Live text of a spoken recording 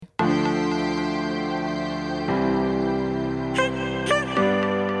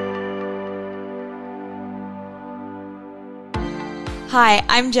Hi,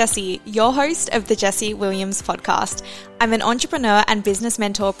 I'm Jessie, your host of the Jessie Williams podcast. I'm an entrepreneur and business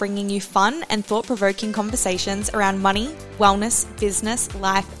mentor bringing you fun and thought-provoking conversations around money, wellness, business,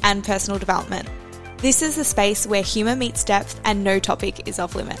 life, and personal development. This is the space where humor meets depth and no topic is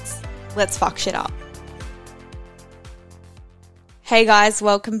off limits. Let's fuck shit up. Hey guys,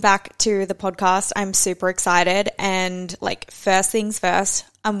 welcome back to the podcast. I'm super excited and first things first,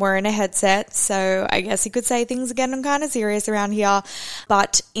 I'm wearing a headset, so I guess you could say things are getting kind of serious around here,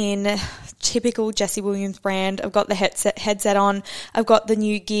 but in typical Jessie Williams brand, I've got the headset on, I've got the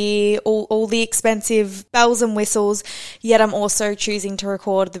new gear, all the expensive bells and whistles, yet I'm also choosing to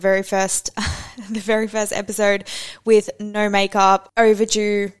record the very first episode with no makeup,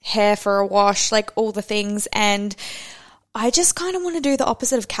 overdue hair for a wash, all the things, and I just kind of want to do the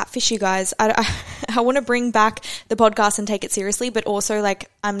opposite of catfish, you guys. I want to bring back the podcast and take it seriously, but also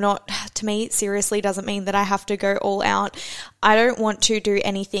to me, seriously doesn't mean that I have to go all out. I don't want to do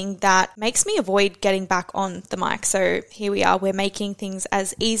anything that makes me avoid getting back on the mic. So here we are. We're making things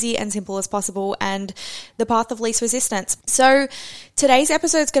as easy and simple as possible and the path of least resistance. So today's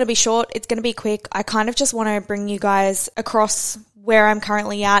episode is going to be short. It's going to be quick. I kind of just want to bring you guys across where I'm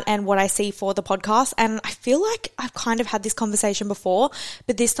currently at and what I see for the podcast. And I feel like I've kind of had this conversation before,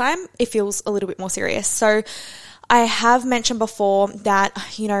 but this time it feels a little bit more serious. So I have mentioned before that,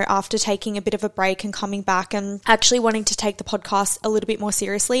 after taking a bit of a break and coming back and actually wanting to take the podcast a little bit more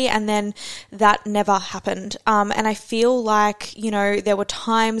seriously, and then that never happened. And I feel like, there were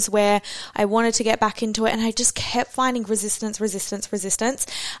times where I wanted to get back into it and I just kept finding resistance.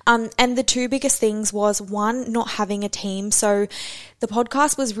 And the two biggest things was, one, not having a team. So the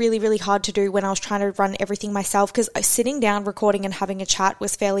podcast was really, really hard to do when I was trying to run everything myself, because sitting down, recording and having a chat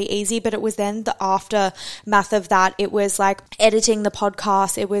was fairly easy, but it was then the aftermath of that. It was editing the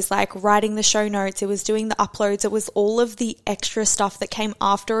podcast. It was writing the show notes. It was doing the uploads. It was all of the extra stuff that came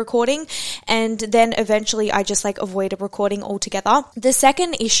after recording. And then eventually I just avoided recording altogether. The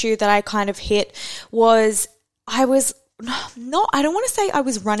second issue that I kind of hit was I don't want to say I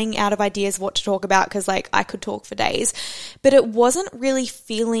was running out of ideas what to talk about, because I could talk for days, but it wasn't really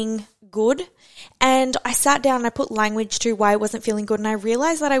feeling good. And I sat down and I put language to why it wasn't feeling good. And I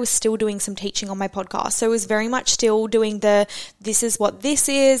realized that I was still doing some teaching on my podcast. So it was very much still doing this is what this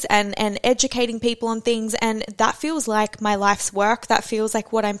is and educating people on things. And that feels like my life's work. That feels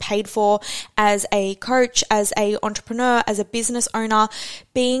like what I'm paid for as a coach, as a entrepreneur, as a business owner.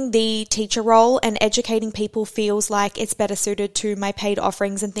 Being the teacher role and educating people feels like it's better suited to my paid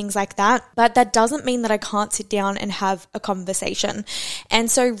offerings and things like that. But that doesn't mean that I can't sit down and have a conversation. And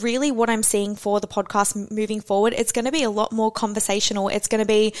so really what I'm seeing for the podcast moving forward, it's going to be a lot more conversational. It's going to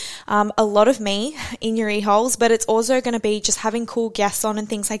be a lot of me in your ear-holes, but it's also going to be just having cool guests on and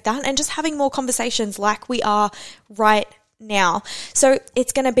things like that, and just having more conversations like we are right now. So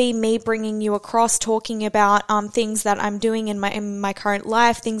it's going to be me bringing you across, talking about things that I'm doing in my current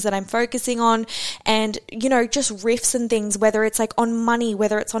life, things that I'm focusing on, and just riffs and things, whether it's on money,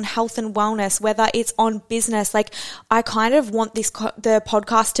 whether it's on health and wellness, whether it's on business. I kind of want the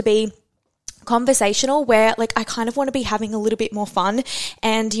podcast to be conversational, where I kind of want to be having a little bit more fun.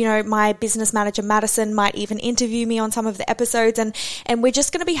 And my business manager Madison might even interview me on some of the episodes, and we're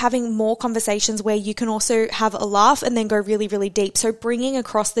just going to be having more conversations where you can also have a laugh and then go really, really deep. So bringing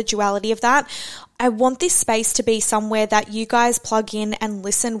across the duality of that. I want this space to be somewhere that you guys plug in and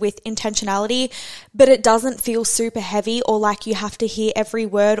listen with intentionality, but it doesn't feel super heavy or like you have to hear every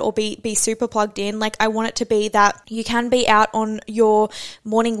word or be super plugged in. I want it to be that you can be out on your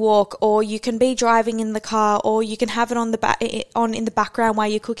morning walk, or you can be driving in the car, or you can have it on in the background while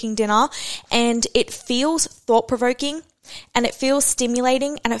you're cooking dinner, and it feels thought-provoking. And it feels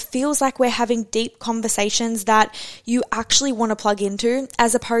stimulating, and it feels like we're having deep conversations that you actually want to plug into,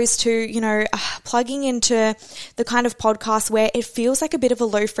 as opposed to, plugging into the kind of podcast where it feels like a bit of a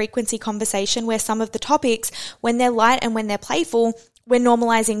low frequency conversation, where some of the topics, when they're light and when they're playful, we're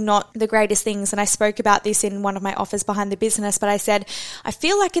normalizing not the greatest things. And I spoke about this in one of my offers behind the business, but I said, I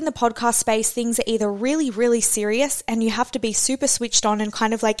feel like in the podcast space, things are either really, really serious and you have to be super switched on and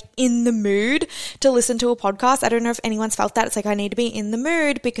kind of in the mood to listen to a podcast. I don't know if anyone's felt that. It's I need to be in the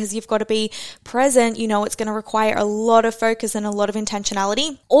mood because you've got to be present. It's going to require a lot of focus and a lot of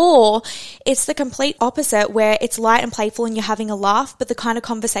intentionality. Or it's the complete opposite, where it's light and playful and you're having a laugh, but the kind of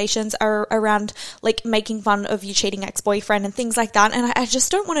conversations are around making fun of your cheating ex-boyfriend and things like that. And I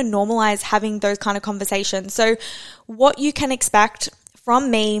just don't want to normalize having those kind of conversations. So what you can expect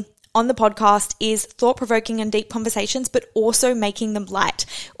from me on the podcast is thought-provoking and deep conversations, but also making them light.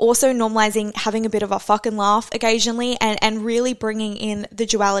 Also normalizing having a bit of a fucking laugh occasionally, and really bringing in the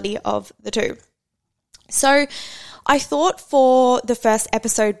duality of the two. So I thought for the first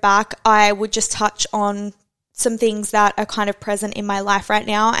episode back, I would just touch on some things that are kind of present in my life right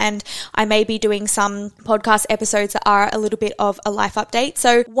now, and I may be doing some podcast episodes that are a little bit of a life update.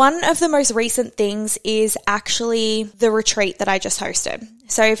 So one of the most recent things is actually the retreat that I just hosted.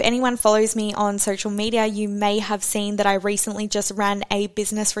 So if anyone follows me on social media, you may have seen that I recently just ran a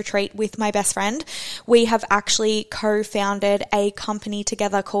business retreat with my best friend. We have actually co-founded a company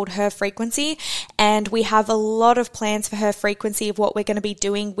together called Her Frequency, and we have a lot of plans for Her Frequency of what we're going to be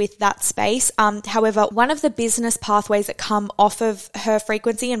doing with that space. However, one of the business pathways that come off of Her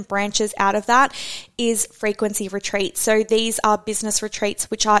Frequency and branches out of that is frequency retreats. So these are business retreats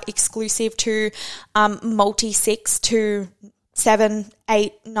which are exclusive to multi-6 to 7,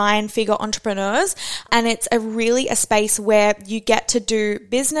 8, 9-figure entrepreneurs. And it's a space where you get to do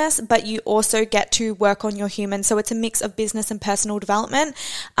business, but you also get to work on your human. So it's a mix of business and personal development.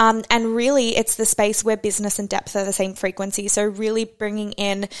 And really it's the space where business and depth are the same frequency. So really bringing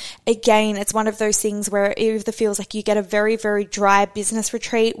in, again, it's one of those things where it either feels like you get a very, very dry business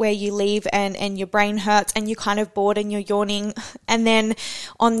retreat where you leave and your brain hurts and you're kind of bored and you're yawning. And then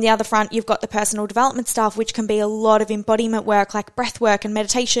on the other front, you've got the personal development stuff, which can be a lot of embodiment work like breath work and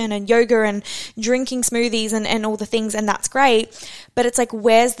meditation and yoga and drinking smoothies and all the things, and that's great. But it's like,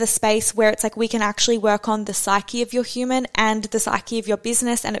 where's the space where it's like we can actually work on the psyche of your human and the psyche of your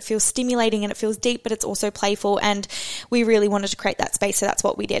business, and it feels stimulating and it feels deep, but it's also playful, and we really wanted to create that space, so that's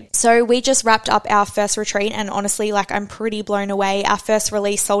what we did. So we just wrapped up our first retreat, and honestly, like, I'm pretty blown away. Our first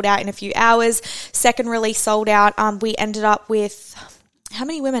release sold out in a few hours. Second release sold out. We ended up with, how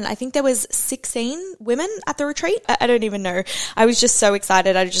many women? I think there was 16 women at the retreat. I don't even know. I was just so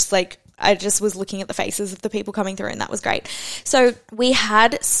excited. I just was looking at the faces of the people coming through, and that was great. So we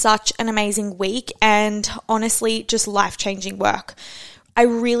had such an amazing week, and honestly, just life-changing work. I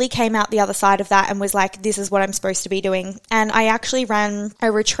really came out the other side of that and was like, this is what I'm supposed to be doing. And I actually ran a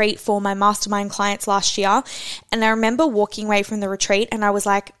retreat for my mastermind clients last year. And I remember walking away from the retreat and I was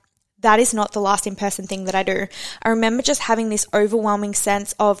like, that is not the last in-person thing that I do. I remember just having this overwhelming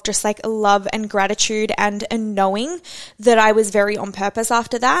sense of just like love and gratitude and knowing that I was very on purpose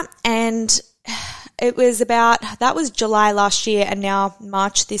after that. And that was July last year, and now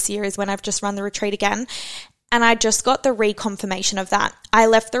March this year is when I've just run the retreat again. And I just got the reconfirmation of that. I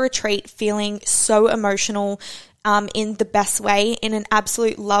left the retreat feeling so emotional, in the best way, in an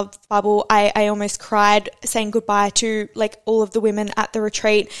absolute love bubble. I almost cried saying goodbye to like all of the women at the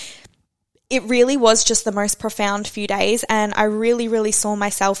retreat. It really was just the most profound few days, and I really, really saw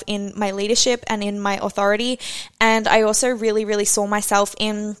myself in my leadership and in my authority. And I also really, really saw myself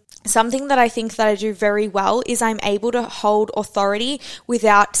in something that I think that I do very well is I'm able to hold authority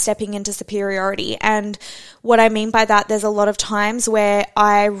without stepping into superiority. And what I mean by that, there's a lot of times where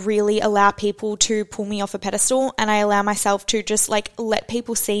I really allow people to pull me off a pedestal, and I allow myself to just like let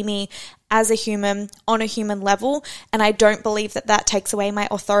people see me as a human on a human level. And I don't believe that that takes away my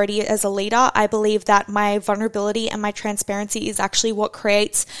authority as a leader. I believe that my vulnerability and my transparency is actually what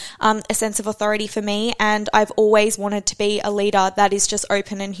creates a sense of authority for me. And I've always wanted to be a leader that is just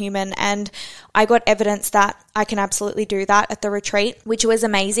open and human. And I got evidence that I can absolutely do that at the retreat, which was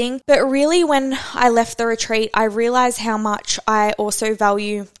amazing. But really, when I left the retreat, I realized how much I also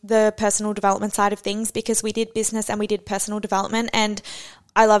value the personal development side of things, because we did business and we did personal development, and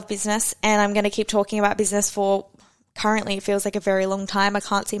I love business, and I'm going to keep talking about business for currently it feels like a very long time. I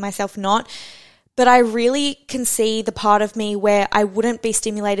can't see myself not. But I really can see the part of me where I wouldn't be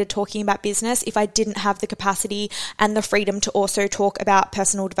stimulated talking about business if I didn't have the capacity and the freedom to also talk about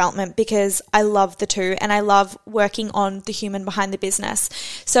personal development, because I love the two and I love working on the human behind the business.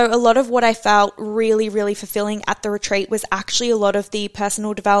 So a lot of what I felt really, really fulfilling at the retreat was actually a lot of the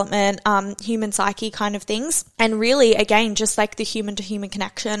personal development, human psyche kind of things. And really, again, just like the human to human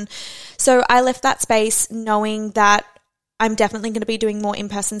connection. So I left that space knowing that I'm definitely going to be doing more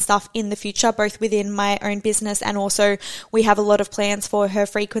in-person stuff in the future, both within my own business, and also we have a lot of plans for Her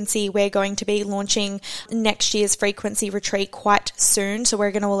Frequency. We're going to be launching next year's frequency retreat quite soon. So we're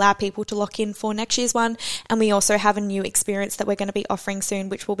going to allow people to lock in for next year's one. And we also have a new experience that we're going to be offering soon,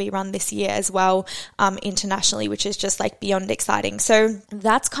 which will be run this year as well, internationally, which is just like beyond exciting. So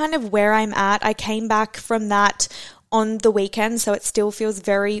that's kind of where I'm at. I came back from that on the weekend, so it still feels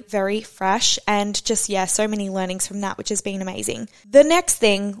very, very fresh, and just, so many learnings from that, which has been amazing. The next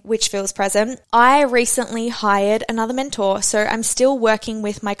thing which feels present, I recently hired another mentor. So I'm still working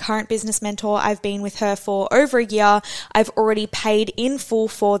with my current business mentor. I've been with her for over a year. I've already paid in full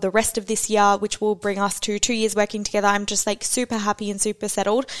for the rest of this year, which will bring us to 2 years working together. I'm just like super happy and super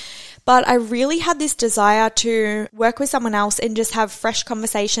settled. but I really had this desire to work with someone else and just have fresh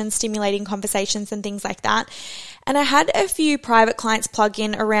conversations, stimulating conversations and things like that. And I had a few private clients plug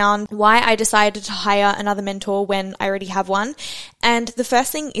in around why I decided to hire another mentor when I already have one. And the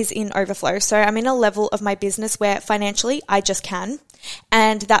first thing is in overflow. So I'm in a level of my business where financially I just can.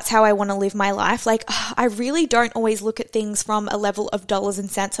 And that's how I want to live my life. Like, I really don't always look at things from a level of dollars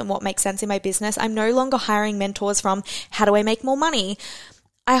and cents and what makes sense in my business. I'm no longer hiring mentors from how do I make more money?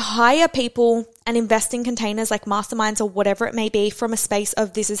 I hire people and invest in containers like masterminds or whatever it may be from a space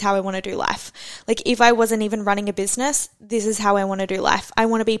of this is how I want to do life. Like if I wasn't even running a business, this is how I want to do life. I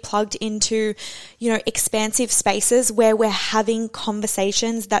want to be plugged into, expansive spaces where we're having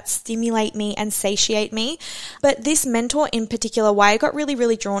conversations that stimulate me and satiate me. But this mentor in particular, why I got really,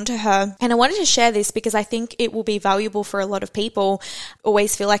 really drawn to her, and I wanted to share this because I think it will be valuable for a lot of people,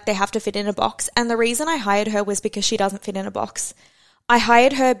 always feel like they have to fit in a box. And the reason I hired her was because she doesn't fit in a box. I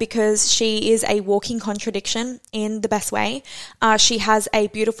hired her because she is a walking contradiction in the best way. She has a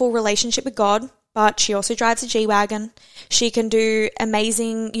beautiful relationship with God, but she also drives a G-Wagon. She can do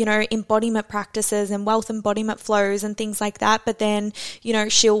amazing, embodiment practices and wealth embodiment flows and things like that. But then,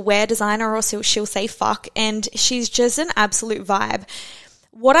 she'll wear designer or she'll say fuck, and she's just an absolute vibe.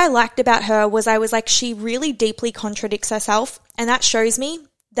 What I liked about her was I was like, she really deeply contradicts herself, and that shows me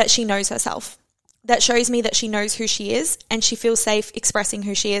that she knows herself. That shows me that she knows who she is and she feels safe expressing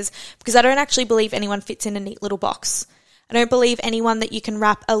who she is, because I don't actually believe anyone fits in a neat little box. I don't believe anyone that you can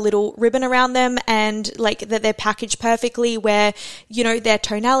wrap a little ribbon around them and like that they're packaged perfectly where, their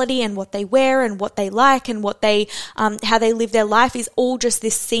tonality and what they wear and what they like and what they, how they live their life is all just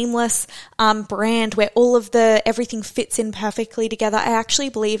this seamless, brand where all of everything fits in perfectly together. I actually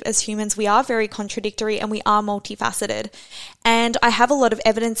believe as humans, we are very contradictory and we are multifaceted. And I have a lot of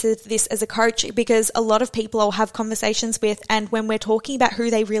evidence of this as a coach because a lot of people I'll have conversations with, and when we're talking about who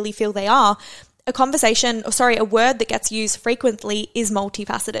they really feel they are, a word that gets used frequently is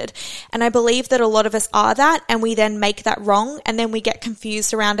multifaceted. And I believe that a lot of us are that, and we then make that wrong, and then we get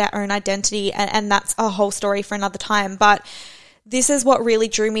confused around our own identity, and that's a whole story for another time. But this is what really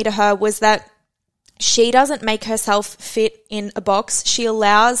drew me to her, was that she doesn't make herself fit in a box. She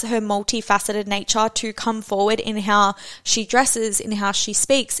allows her multifaceted nature to come forward in how she dresses, in how she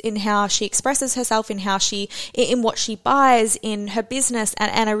speaks, in how she expresses herself, in what she buys, in her business.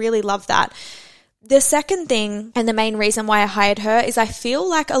 And I really love that. The second thing, and the main reason why I hired her, is I feel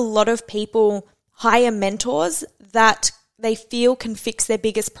like a lot of people hire mentors that they feel can fix their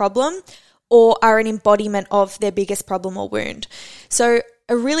biggest problem or are an embodiment of their biggest problem or wound. So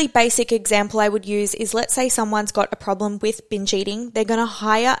a really basic example I would use is, let's say someone's got a problem with binge eating. They're going to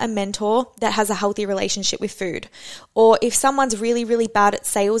hire a mentor that has a healthy relationship with food. Or if someone's really, really bad at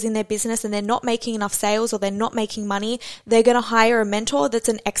sales in their business and they're not making enough sales or they're not making money, they're going to hire a mentor that's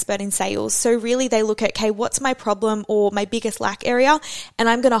an expert in sales. So really they look at, okay, what's my problem or my biggest lack area? And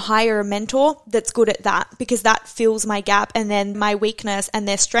I'm going to hire a mentor that's good at that because that fills my gap, and then my weakness and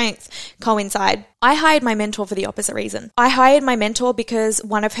their strength coincide. I hired my mentor for the opposite reason. I hired my mentor because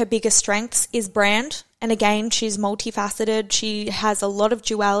one of her biggest strengths is brand. And again, she's multifaceted. She has a lot of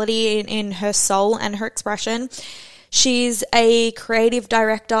duality in her soul and her expression. She's a creative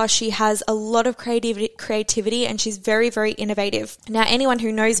director. She has a lot of creativity, and she's very, very innovative. Now, anyone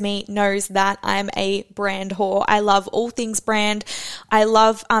who knows me knows that I'm a brand whore. I love all things brand. I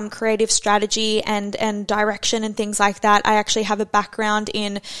love creative strategy and direction and things like that. I actually have a background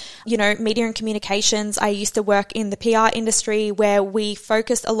in, media and communications. I used to work in the PR industry where we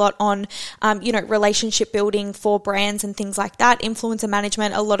focused a lot on, relationship building for brands and things like that, influencer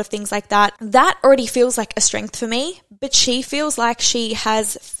management, a lot of things like that. That already feels like a strength for me. But she feels like she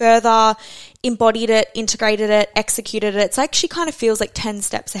has further embodied it, integrated it, executed it. It's like she kind of feels like 10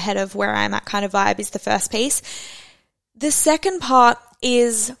 steps ahead of where I'm at kind of vibe is the first piece. The second part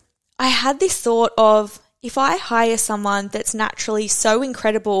is I had this thought of, if I hire someone that's naturally so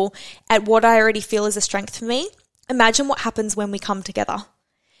incredible at what I already feel is a strength for me, imagine what happens when we come together.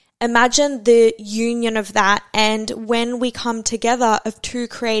 Imagine the union of that, and when we come together of two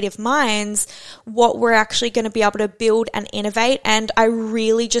creative minds, what we're actually going to be able to build and innovate. And I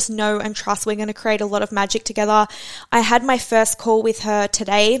really just know and trust we're going to create a lot of magic together. I had my first call with her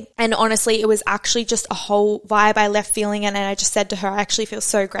today, and honestly, it was actually just a whole vibe. I left feeling it, and I just said to her, I actually feel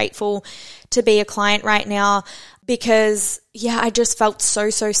so grateful to be a client right now, because I just felt so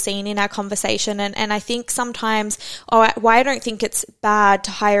seen in our conversation. And I think sometimes, why I don't think it's bad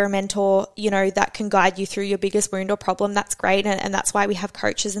to hire a mentor, that can guide you through your biggest wound or problem. That's great. And that's why we have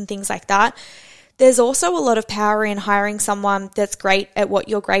coaches and things like that. there's also a lot of power in hiring someone that's great at what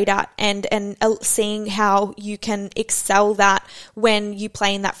you're great at and seeing how you can excel that when you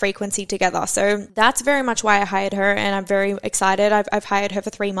play in that frequency together. So that's very much why I hired her, and I'm very excited. I've hired her for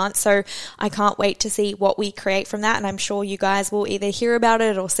 3 months, so I can't wait to see what we create from that, and I'm sure you guys will either hear about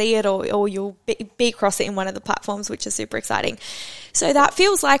it or see it or you'll be across it in one of the platforms, which is super exciting. So that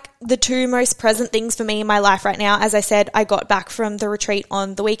feels like the two most present things for me in my life right now. As I said, I got back from the retreat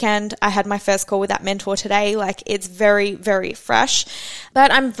on the weekend. I had my first call with that mentor today. Like, it's very, very fresh. But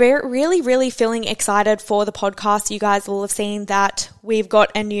I'm really feeling excited for the podcast. You guys will have seen that we've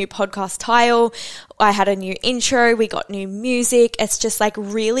got a new podcast title. I had a new intro. We got new music. It's just like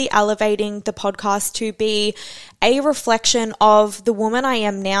really elevating the podcast to be a reflection of the woman I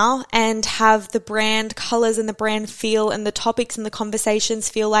am now and have the brand colors and the brand feel and the topics and the conversations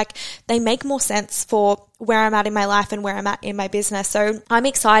feel like they make more sense for where I'm at in my life and where I'm at in my business. So I'm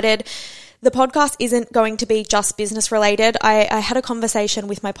excited. The podcast isn't going to be just business related. I had a conversation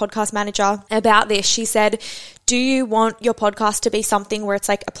with my podcast manager about this. She said, do you want your podcast to be something where it's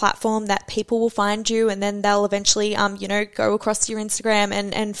like a platform that people will find you and then they'll eventually, go across your Instagram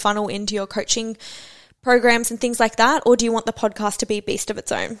and funnel into your coaching programs and things like that? Or do you want the podcast to be a beast of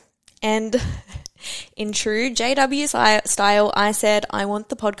its own? And in true JW style, I said, I want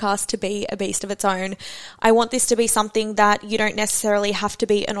the podcast to be a beast of its own. I want this to be something that you don't necessarily have to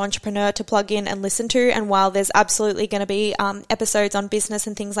be an entrepreneur to plug in and listen to. And while there's absolutely going to be episodes on business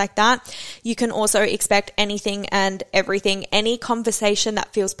and things like that, you can also expect anything and everything, any conversation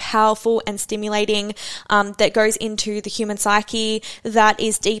that feels powerful and stimulating, that goes into the human psyche, that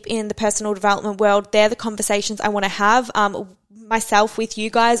is deep in the personal development world. They're the conversations I want to have, myself with you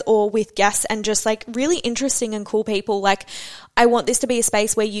guys or with guests, and just like really interesting and cool people. Like, I want this to be a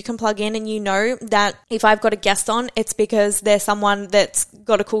space where you can plug in and you know that if I've got a guest on, it's because there's someone that's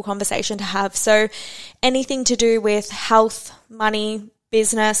got a cool conversation to have. So anything to do with health, money,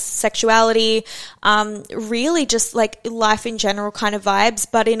 business, sexuality, really just like life in general kind of vibes,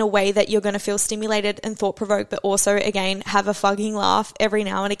 but in a way that you're going to feel stimulated and thought-provoked, but also, again, have a fucking laugh every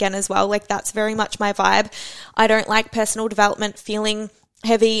now and again as well. Like, that's very much my vibe. I don't like personal development feeling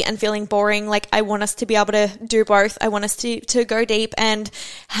heavy and feeling boring. Like, I want us to be able to do both. I want us to go deep and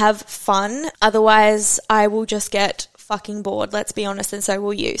have fun. Otherwise, I will just get fucking bored, let's be honest, and so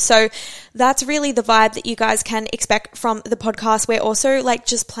will you. So that's really the vibe that you guys can expect from the podcast. We're also like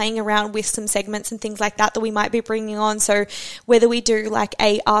just playing around with some segments and things like that we might be bringing on. So whether we do like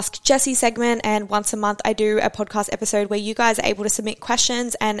a Ask Jessie segment, and once a month I do a podcast episode where you guys are able to submit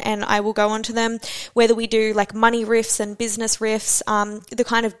questions and I will go on to them, whether we do like money riffs and business riffs, the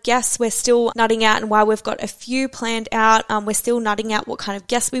kind of guests we're still nutting out, and while we've got a few planned out, we're still nutting out what kind of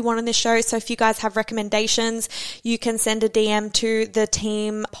guests we want on this show. So if you guys have recommendations, you can send a DM to the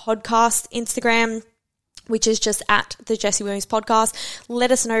team podcast Instagram, which is just at the Jessie Williams podcast.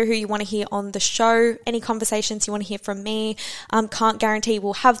 Let us know who you want to hear on the show, any conversations you want to hear from me. Can't guarantee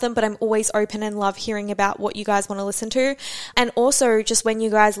we'll have them, but I'm always open and love hearing about what you guys want to listen to. And also just when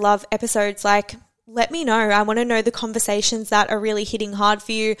you guys love episodes, like, let me know. I want to know the conversations that are really hitting hard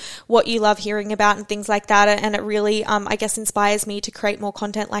for you, what you love hearing about and things like that. And it really, I guess, inspires me to create more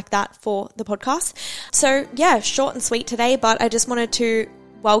content like that for the podcast. So yeah, short and sweet today, but I just wanted to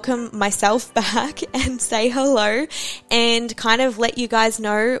welcome myself back and say hello and kind of let you guys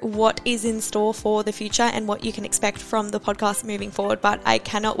know what is in store for the future and what you can expect from the podcast moving forward. But I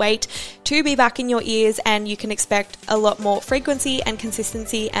cannot wait to be back in your ears, and you can expect a lot more frequency and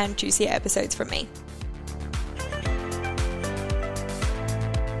consistency and juicier episodes from me.